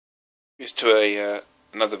Is to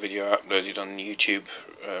another video I uploaded on YouTube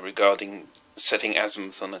regarding setting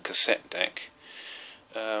Azimuth on a cassette deck.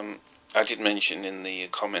 I did mention in the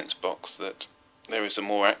comments box that there is a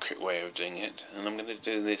more accurate way of doing it, and I'm going to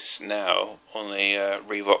do this now on a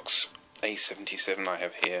Revox A77 I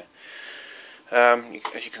have here.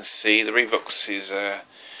 As you can see, the Revox is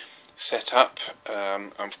set up.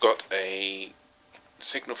 I've got a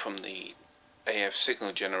signal from the AF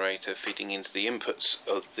signal generator feeding into the inputs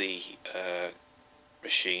of the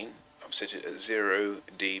machine. I've set it at 0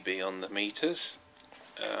 dB on the meters,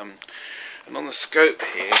 and on the scope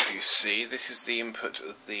here, if you see, this is the input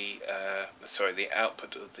of the the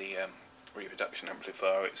output of the reproduction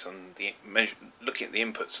amplifier. It's on the looking at the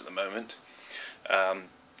inputs at the moment.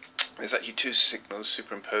 There's actually two signals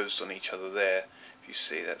superimposed on each other there. If you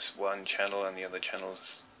see, that's one channel and the other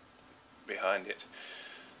channel's behind it.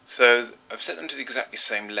 So I've set them to the exactly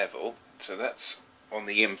same level, so that's on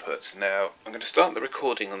the input. Now I'm going to start the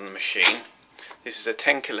recording on the machine. This is a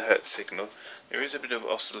 10 kHz signal. There is a bit of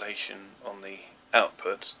oscillation on the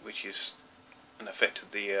output, which is an effect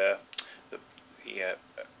of the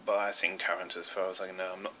biasing current, as far as I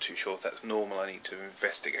know. I'm not too sure if that's normal. I need to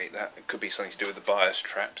investigate that. It could be something to do with the bias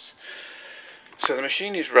traps. So the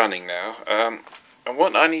machine is running now, and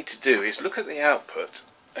what I need to do is look at the output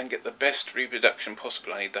and get the best reproduction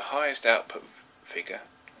possible. I need the highest output figure,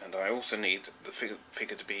 and I also need the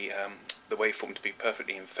figure to be the waveform to be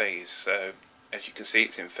perfectly in phase. So as you can see,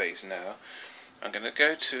 it's in phase now. I'm going to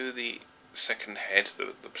go to the second head,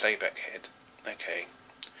 the playback head. Okay,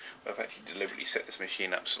 I've actually deliberately set this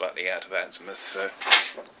machine up slightly out of Azimuth, so,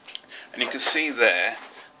 and you can see there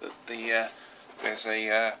that there's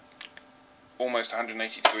a almost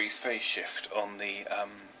 180 degrees phase shift on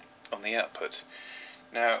the output.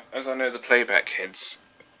 Now, as I know the playback head's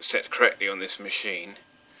set correctly on this machine,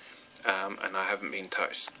 and I haven't been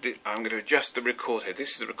touched, I'm going to adjust the record head.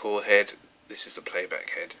 This is the record head, this is the playback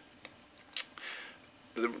head.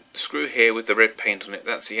 The screw here with the red paint on it,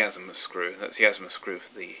 that's the Azimuth screw. That's the Azimuth screw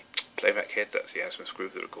for the playback head, that's the Azimuth screw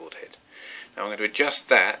for the record head. Now I'm going to adjust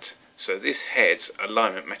that so this head's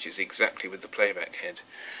alignment matches exactly with the playback head.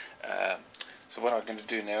 So what I'm going to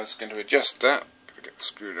do now is going to adjust that. Get the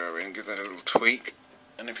screwdriver in, give that a little tweak.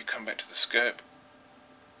 And if you come back to the scope,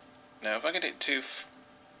 now if I get it to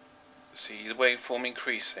see the waveform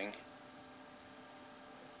increasing,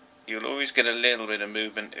 you'll always get a little bit of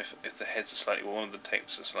movement if the heads are slightly worn or the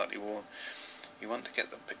tapes are slightly worn. You want to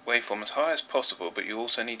get the waveform as high as possible, but you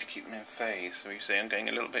also need to keep them in phase. So you see I'm going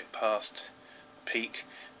a little bit past peak.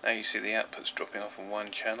 Now you see the output's dropping off on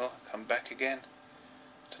one channel. Come back again,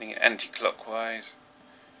 turning it anti-clockwise.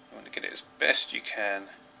 You want to get it as best you can,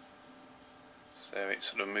 so it's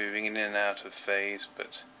sort of moving in and out of phase,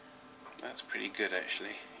 but that's pretty good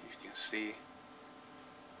actually. You can see,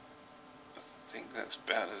 I think that's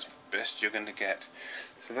about as best you're going to get.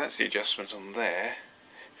 So that's the adjustment on there.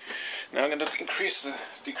 Now I'm going to decrease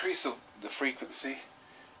the frequency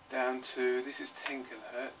down to, this is 10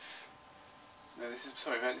 kHz. No, this is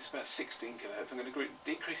about 16 kHz. I'm going to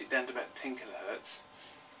decrease it down to about 10 kHz,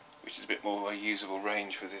 which is a bit more of a usable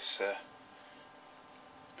range for this, a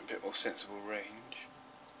bit more sensible range.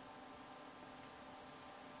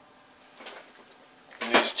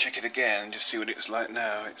 And just check it again and just see what it's like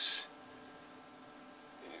now. It's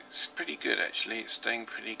pretty good actually, it's staying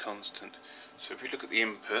pretty constant. So if we look at the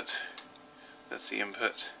input, that's the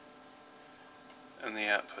input, and the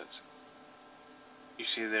output. You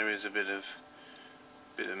see there is a bit of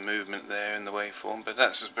movement there in the waveform, but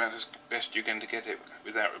that's about as best you're going to get it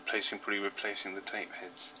without probably replacing the tape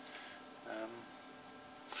heads.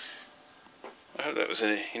 I hope that was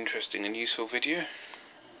an interesting and useful video.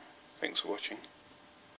 Thanks for watching.